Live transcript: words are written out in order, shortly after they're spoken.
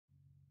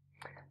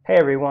Hey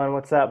everyone,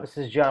 what's up? This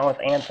is John with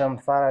Anthem.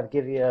 Thought I'd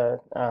give you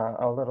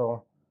a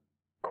little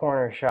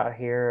corner shot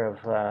here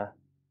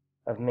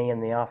of me in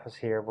the office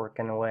here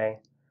working away.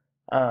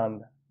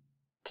 Um,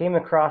 Came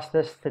across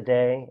this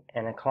today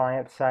in a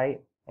client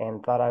site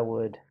and thought I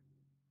would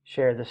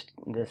share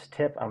this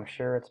tip. I'm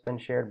sure it's been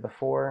shared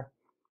before,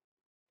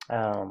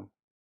 um,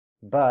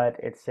 but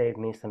it saved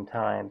me some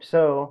time.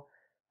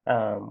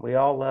 We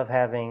all love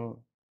having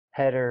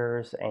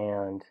headers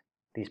and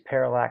these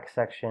parallax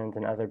sections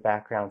and other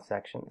background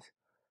sections.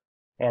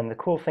 And the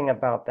cool thing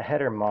about the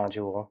header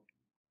module,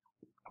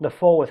 the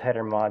full with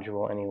header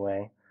module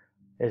anyway,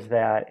 is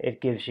that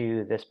it gives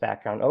you this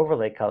background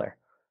overlay color,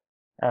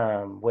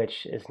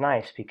 which is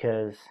nice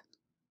because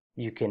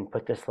you can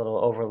put this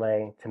little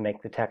overlay to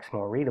make the text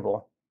more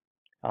readable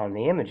on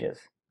the images.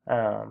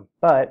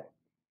 But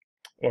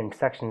in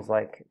sections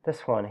like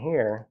this one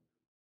here,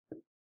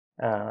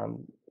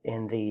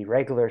 in the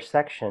regular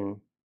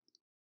section,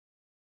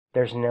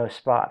 there's no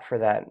spot for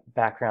that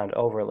background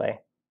overlay.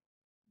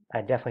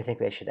 I definitely think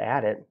they should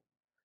add it,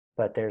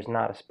 but there's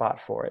not a spot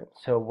for it.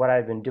 So what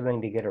I've been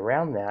doing to get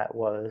around that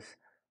was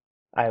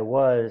I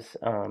was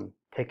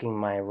taking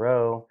my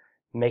row,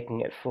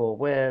 making it full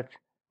width,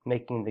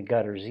 making the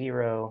gutter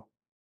 0,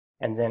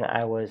 and then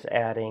I was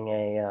adding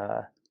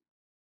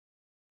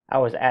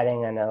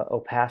an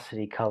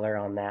opacity color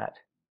on that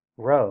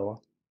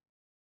row,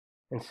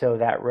 and so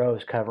that row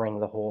is covering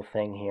the whole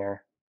thing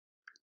here.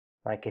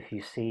 Like if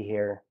you see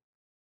here,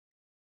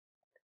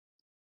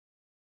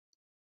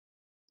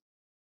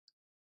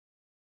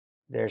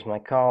 there's my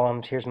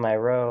columns, here's my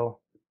row,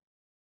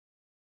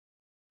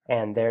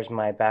 and there's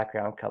my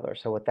background color.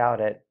 So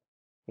without it,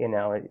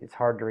 it's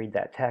hard to read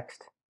that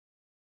text.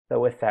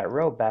 But with that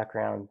row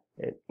background,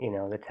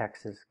 the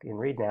text can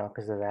read now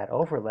because of that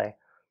overlay.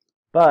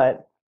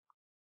 But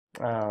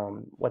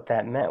what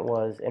that meant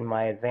was in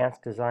my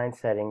advanced design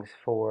settings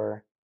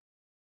for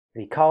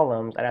the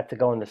columns, I'd have to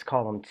go in this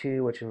column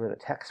 2, which is where the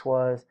text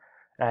was,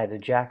 and I had to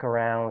jack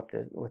around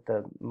with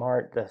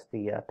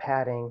the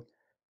padding,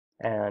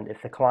 and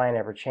if the client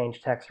ever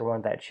changed text or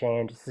wanted that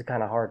change, this is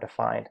kind of hard to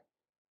find.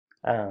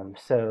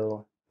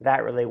 So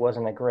that really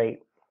wasn't a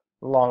great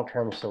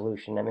long-term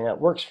solution. I mean, it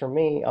works for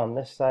me on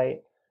this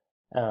site.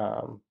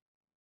 Um,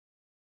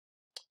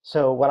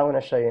 so what I'm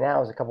going to show you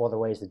now is a couple other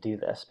ways to do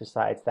this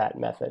besides that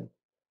method.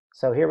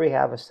 So here we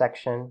have a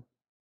section,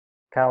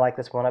 kind of like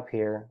this one up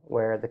here,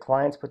 where the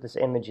clients put this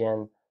image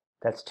in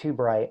that's too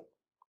bright.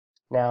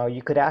 Now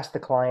you could ask the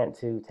client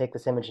to take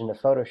this image into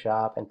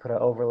Photoshop and put an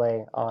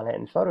overlay on it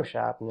in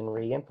Photoshop and then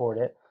re-import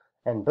it,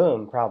 and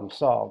boom, problem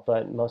solved.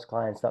 But most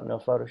clients don't know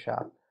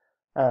Photoshop.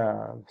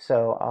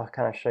 So I'll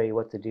kind of show you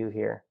what to do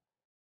here.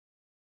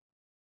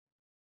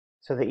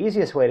 So the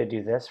easiest way to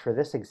do this for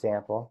this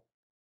example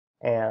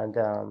and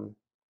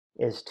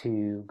is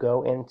to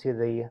go into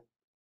the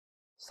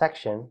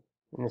section,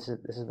 and this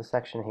is the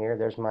section here.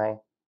 There's my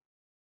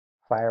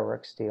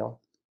fireworks deal.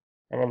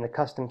 And in the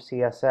custom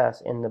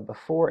CSS, in the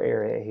before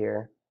area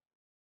here,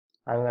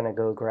 I'm going to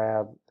go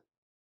grab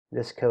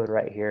this code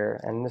right here.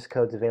 And this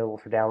code's available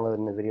for download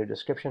in the video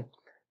description.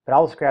 But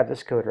I'll just grab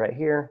this code right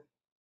here,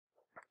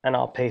 and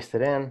I'll paste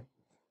it in,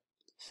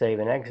 save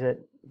and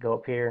exit, go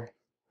up here,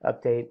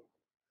 update,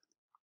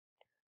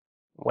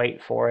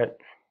 wait for it.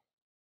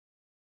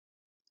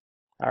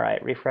 All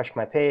right, refresh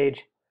my page,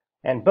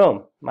 and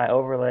boom, my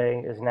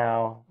overlay is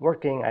now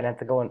working. I don't have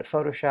to go into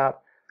Photoshop.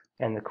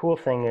 And the cool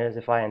thing is,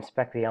 if I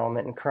inspect the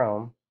element in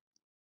Chrome,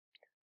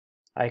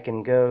 I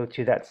can go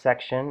to that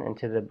section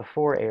into the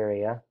before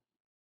area.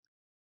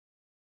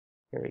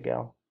 Here we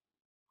go.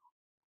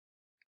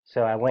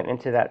 So I went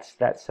into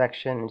that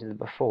section, into the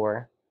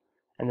before,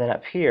 and then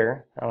up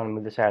here, I want to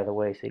move this out of the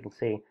way so you can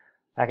see,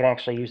 I can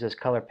actually use this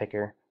color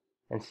picker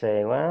and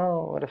say,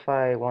 well, what if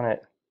I want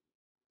it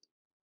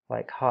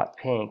like hot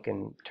pink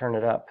and turn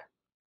it up?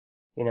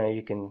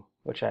 You can,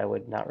 which I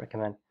would not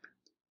recommend.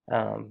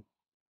 Um,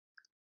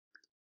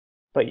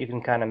 but you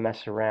can kind of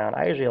mess around.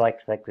 I usually like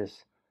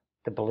this,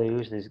 the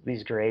blues,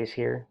 these grays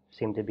here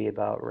seem to be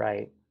about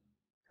right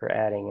for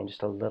adding in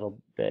just a little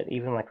bit,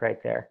 even like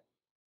right there.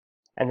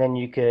 And then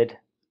you could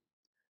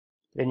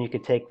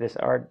take this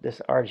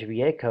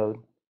RGBA code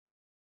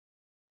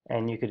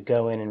and you could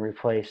go in and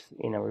replace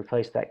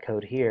that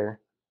code here,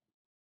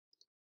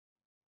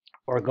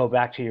 or go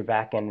back to your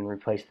backend and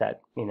replace that,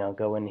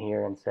 go in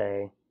here and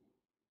say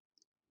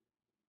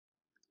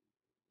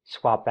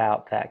swap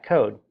out that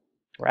code,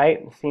 right?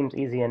 It seems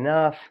easy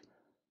enough.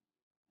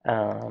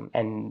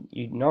 And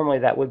normally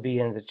that would be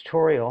in the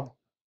tutorial,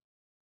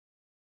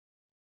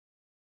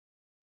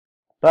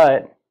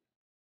 but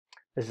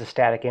this is a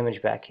static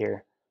image back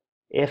here.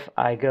 If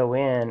I go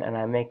in and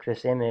I make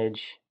this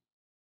image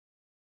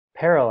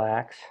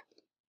parallax,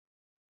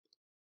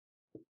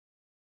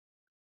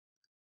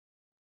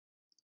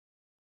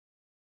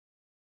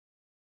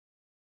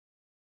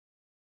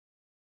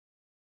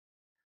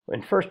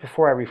 and first,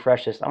 before I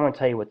refresh this, I'm going to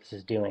tell you what this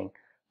is doing.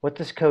 What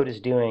this code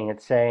is doing,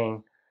 it's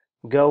saying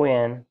go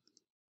in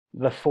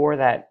before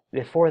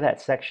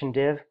that section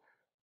div,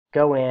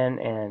 go in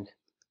and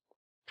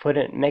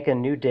make a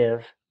new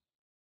div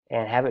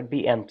and have it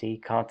be empty.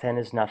 Content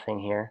is nothing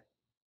here.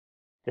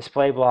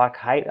 Display block,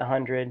 height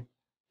 100,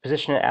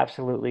 position it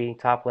absolutely,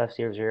 top left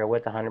 0, 0,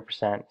 width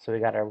 100%. So we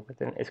got our,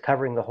 it's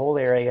covering the whole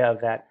area of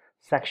that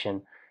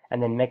section,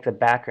 and then make the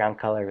background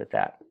color with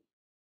that.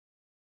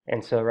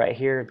 And so right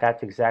here,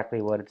 that's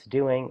exactly what it's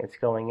doing. It's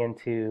going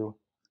into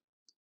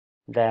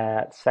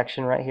that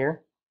section right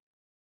here,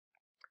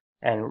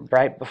 and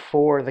right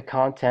before the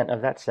content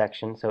of that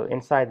section, so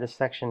inside this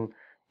section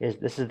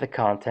this is the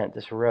content,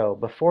 this row.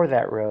 Before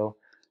that row,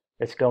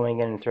 it's going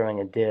in and throwing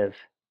a div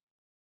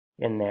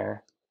in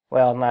there.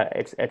 Well, not,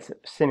 it's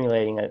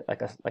simulating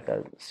like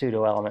a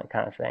pseudo element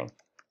kind of thing.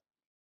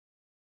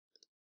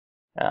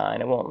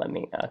 And it won't let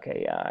me.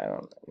 Okay, yeah, I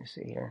don't. Let me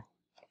see here.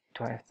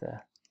 Do I have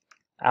to?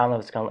 I don't know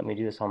if it's gonna let me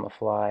do this on the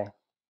fly.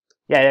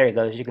 Yeah, there it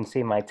goes. You can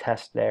see my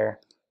test there,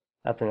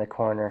 up in the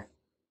corner,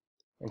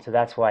 and so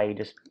that's why you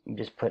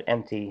just put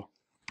empty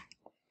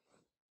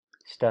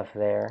stuff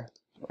there.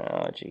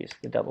 Oh, geez,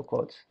 the double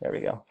quotes. There we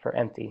go, for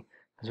empty,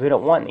 because we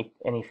don't want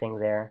anything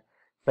there,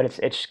 but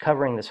it's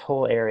covering this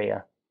whole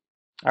area.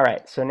 All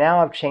right, so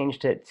now I've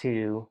changed it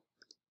to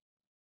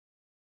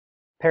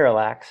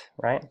parallax,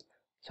 right?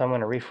 So I'm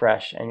going to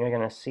refresh, and you're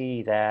going to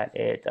see that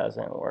it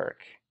doesn't work.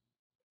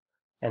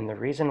 And the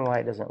reason why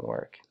it doesn't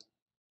work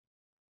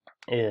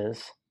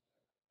is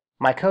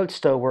my code's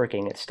still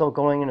working. It's still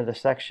going into the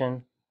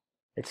section.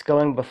 It's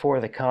going before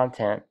the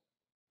content,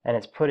 and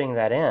it's putting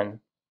that in.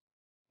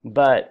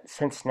 But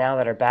since now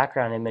that our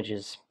background image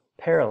is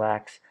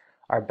parallax,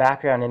 our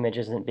background image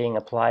isn't being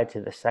applied to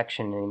the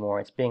section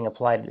anymore. It's being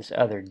applied to this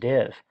other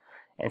div.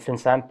 And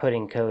since I'm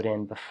putting code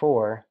in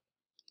before,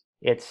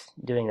 it's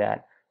doing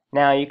that.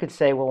 Now you could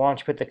say, well, why don't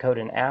you put the code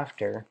in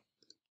after?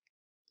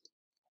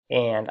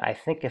 And I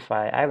think if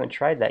I haven't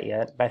tried that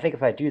yet, but I think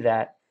if I do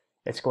that,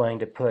 it's going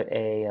to put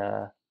a,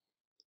 let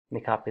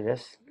me copy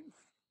this,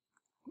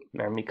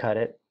 or let me cut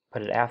it,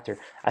 put it after.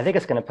 I think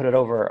it's going to put it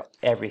over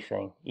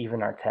everything,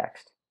 even our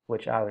text,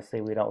 which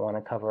obviously we don't want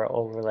to cover an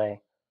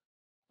overlay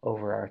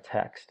over our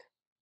text.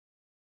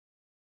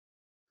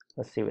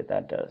 Let's see what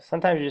that does.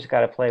 Sometimes you just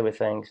got to play with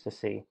things to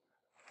see.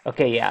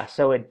 Okay, yeah,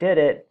 so it did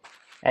it,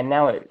 and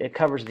now it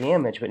covers the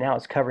image, but now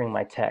it's covering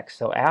my text.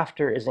 So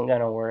after isn't going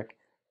to work.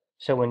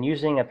 So when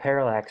using a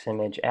parallax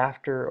image,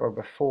 after or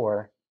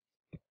before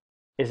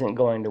isn't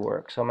going to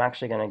work. So I'm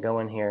actually going to go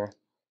in here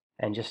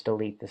and just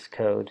delete this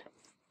code.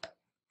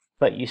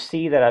 But you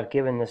see that I've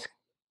given this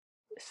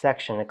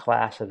section a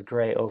class of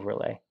gray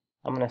overlay.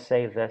 I'm going to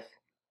save this,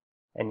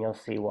 and you'll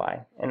see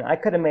why. And I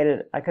could have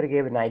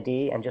gave it an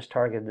ID and just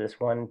targeted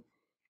this one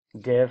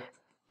div,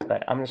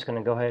 but I'm just going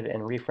to go ahead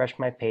and refresh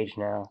my page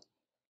now.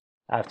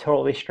 I've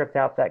totally stripped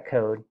out that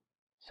code,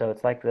 so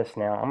it's like this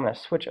now. I'm going to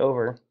switch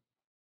over.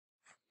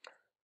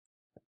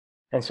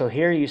 And so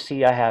here you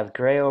see I have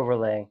gray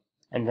overlay,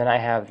 and then I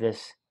have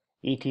this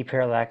ET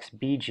parallax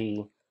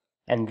BG,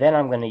 and then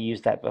I'm going to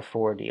use that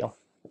before deal.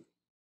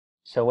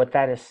 So what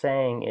that is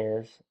saying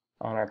is,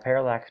 on our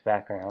parallax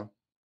background,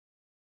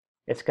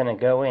 it's going to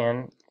go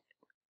in,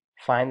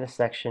 find the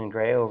section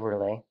gray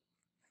overlay,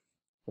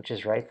 which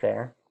is right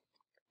there.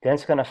 Then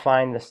it's going to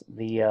find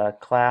the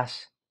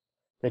class,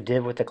 the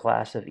div with the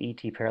class of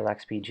ET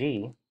parallax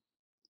BG,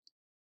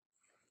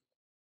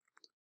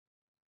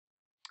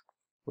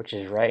 which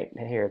is right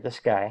here, this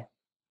guy.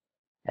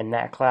 And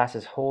that class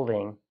is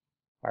holding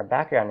our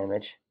background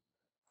image,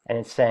 and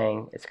it's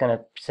saying, it's going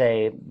to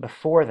say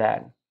before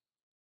that,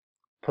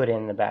 put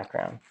in the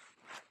background,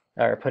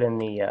 or put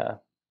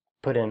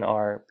in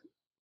our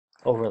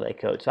overlay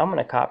code. So I'm going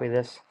to copy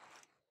this,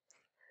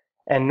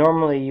 and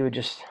normally you would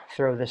just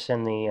throw this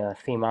in the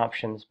theme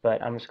options,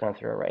 but I'm just going to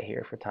throw it right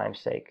here for time's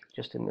sake,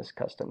 just in this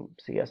custom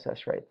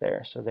CSS right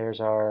there. So there's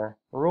our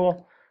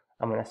rule.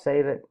 I'm going to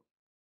save it,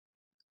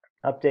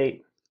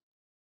 update,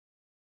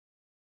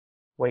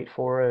 wait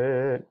for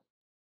it.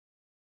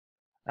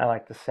 I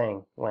like to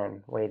sing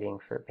when waiting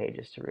for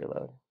pages to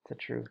reload. It's a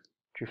true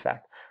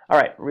fact. All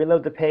right,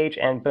 reload the page,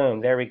 and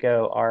boom, there we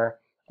go. Our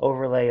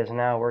overlay is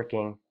now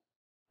working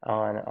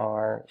on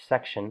our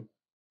section.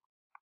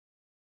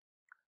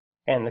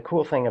 And the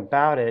cool thing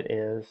about it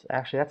is,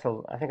 actually,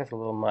 I think that's a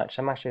little much.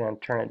 I'm actually going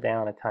to turn it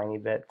down a tiny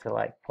bit to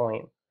like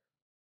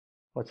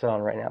what's it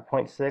on right now?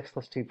 0.6.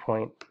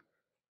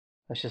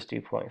 Let's just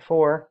do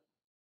 0.4.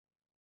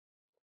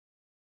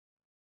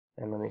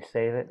 And let me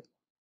save it.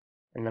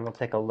 And then we'll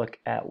take a look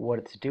at what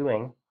it's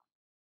doing.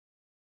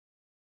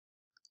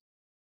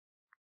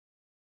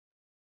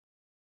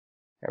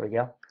 There we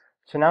go.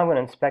 So now I'm going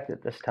to inspect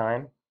it this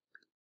time.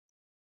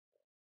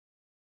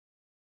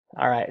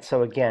 All right,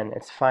 so again,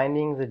 it's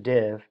finding the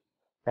div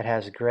that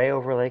has gray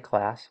overlay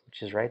class,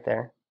 which is right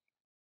there,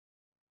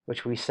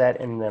 which we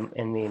set in the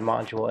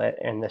module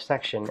in the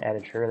section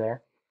editor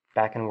there,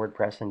 back in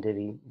WordPress and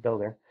Divi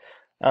Builder.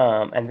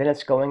 And then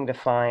it's going to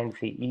find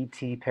the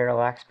ET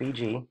parallax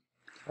BG,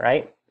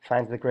 right?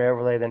 Finds the gray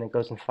overlay, then it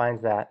goes and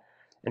finds that,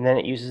 and then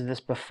it uses this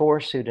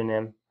before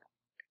pseudonym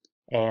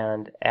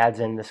and adds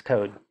in this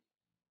code.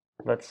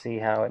 Let's see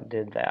how it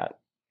did that.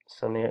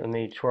 So let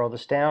me twirl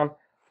this down.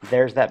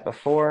 There's that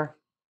before.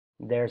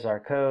 There's our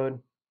code.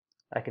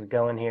 I could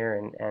go in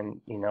here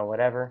and you know,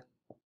 whatever.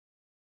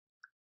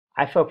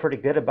 I feel pretty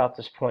good about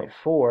this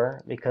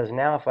 0.4 because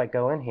now if I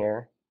go in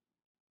here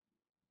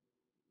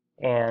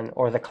and,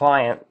 or the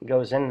client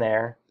goes in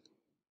there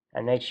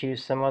and they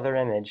choose some other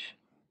image,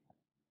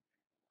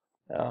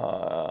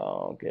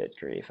 oh, good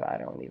grief, I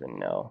don't even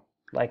know.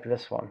 Like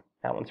this one.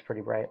 That one's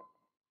pretty bright.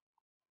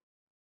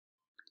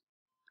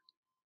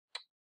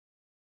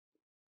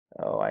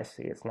 Oh, I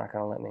see. It's not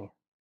going to let me.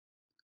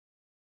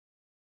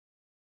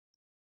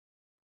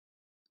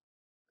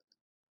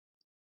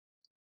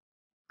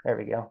 There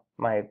we go.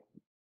 My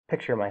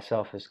picture of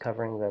myself is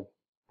covering the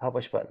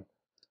publish button.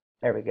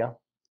 There we go.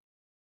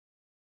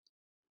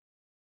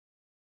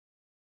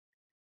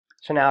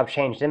 So now I've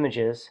changed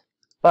images,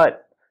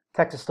 but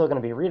text is still going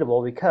to be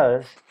readable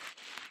because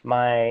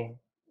my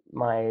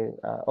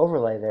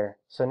overlay there.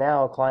 So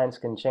now clients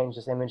can change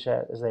this image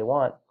as they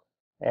want,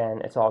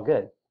 and it's all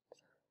good.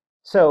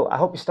 So I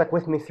hope you stuck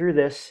with me through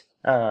this.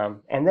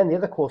 And then the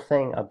other cool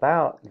thing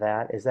about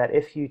that is that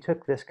if you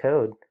took this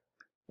code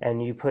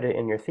and you put it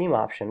in your theme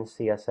options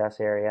CSS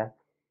area,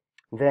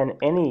 then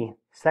any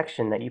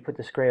section that you put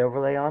this gray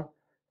overlay on,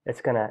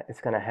 it's gonna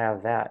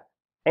have that.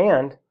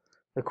 And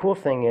the cool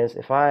thing is,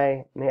 if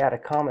I may add a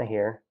comma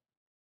here,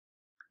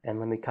 and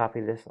let me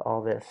copy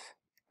all this,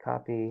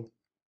 copy,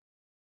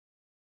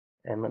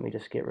 and let me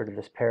just get rid of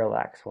this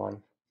parallax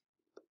one.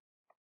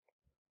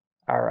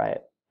 All right,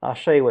 I'll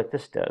show you what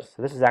this does.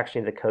 So this is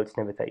actually the code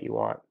snippet that you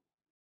want,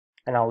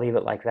 and I'll leave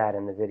it like that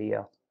in the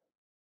video.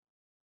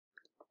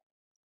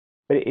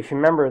 But if you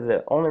remember,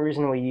 the only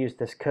reason we used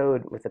this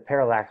code with the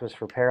parallax was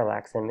for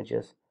parallax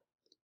images.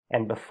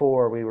 And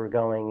before we were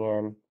going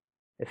in,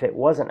 if it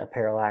wasn't a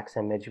parallax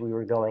image, we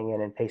were going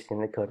in and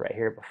pasting the code right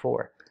here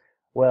before.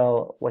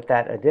 Well, what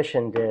that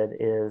addition did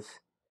is,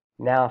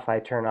 now if I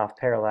turn off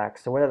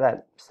parallax, so whether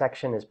that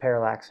section is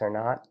parallax or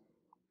not,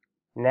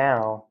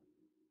 now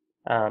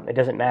it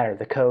doesn't matter.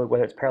 The code,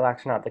 whether it's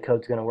parallax or not, the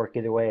code's going to work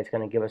either way. It's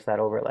going to give us that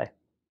overlay.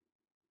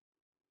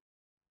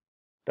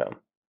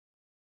 Boom.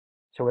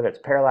 So whether it's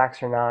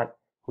parallax or not,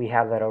 we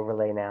have that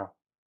overlay now.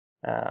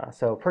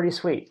 So pretty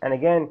sweet. And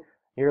again,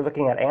 you're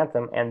looking at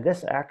Anthem, and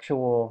this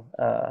actual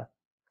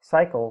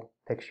cycle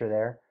picture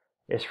there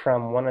is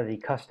from one of the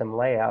custom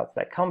layouts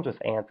that comes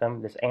with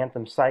Anthem, this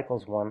Anthem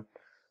Cycles one,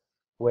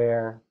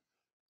 where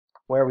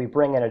we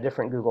bring in a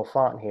different Google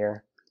font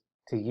here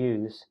to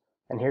use.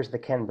 And here's the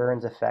Ken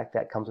Burns effect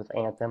that comes with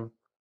Anthem.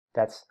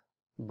 That's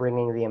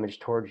bringing the image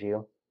towards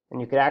you. And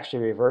you could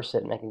actually reverse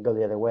it and it can go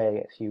the other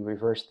way. If you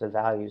reverse the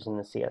values in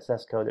the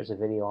CSS code, there's a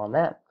video on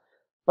that.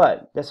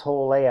 But this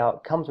whole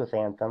layout comes with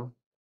Anthem.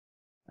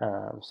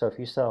 So if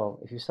you sell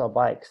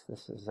bikes,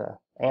 this is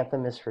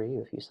Anthem is for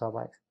you if you sell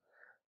bikes.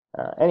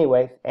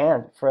 Anyway,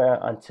 and for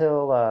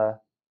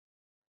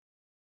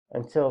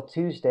until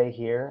Tuesday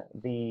here,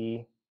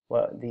 the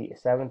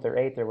 7th or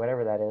 8th or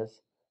whatever that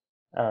is,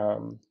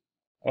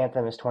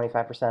 Anthem is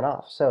 25%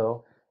 off.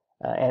 So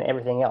and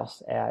everything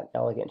else at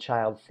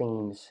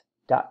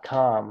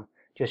elegantchildthemes.com.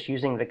 Just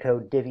using the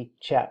code Divi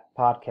Chat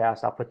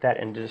Podcast. I'll put that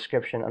in the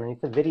description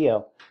underneath the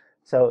video.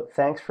 So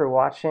thanks for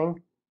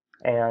watching,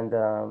 and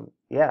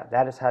yeah,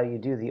 that is how you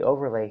do the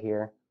overlay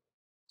here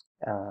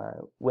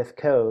with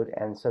code,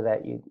 and so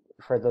that you,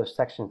 for those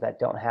sections that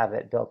don't have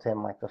it built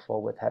in, like the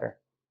full width header.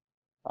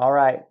 All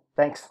right,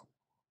 thanks.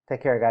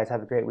 Take care, guys.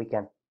 Have a great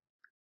weekend.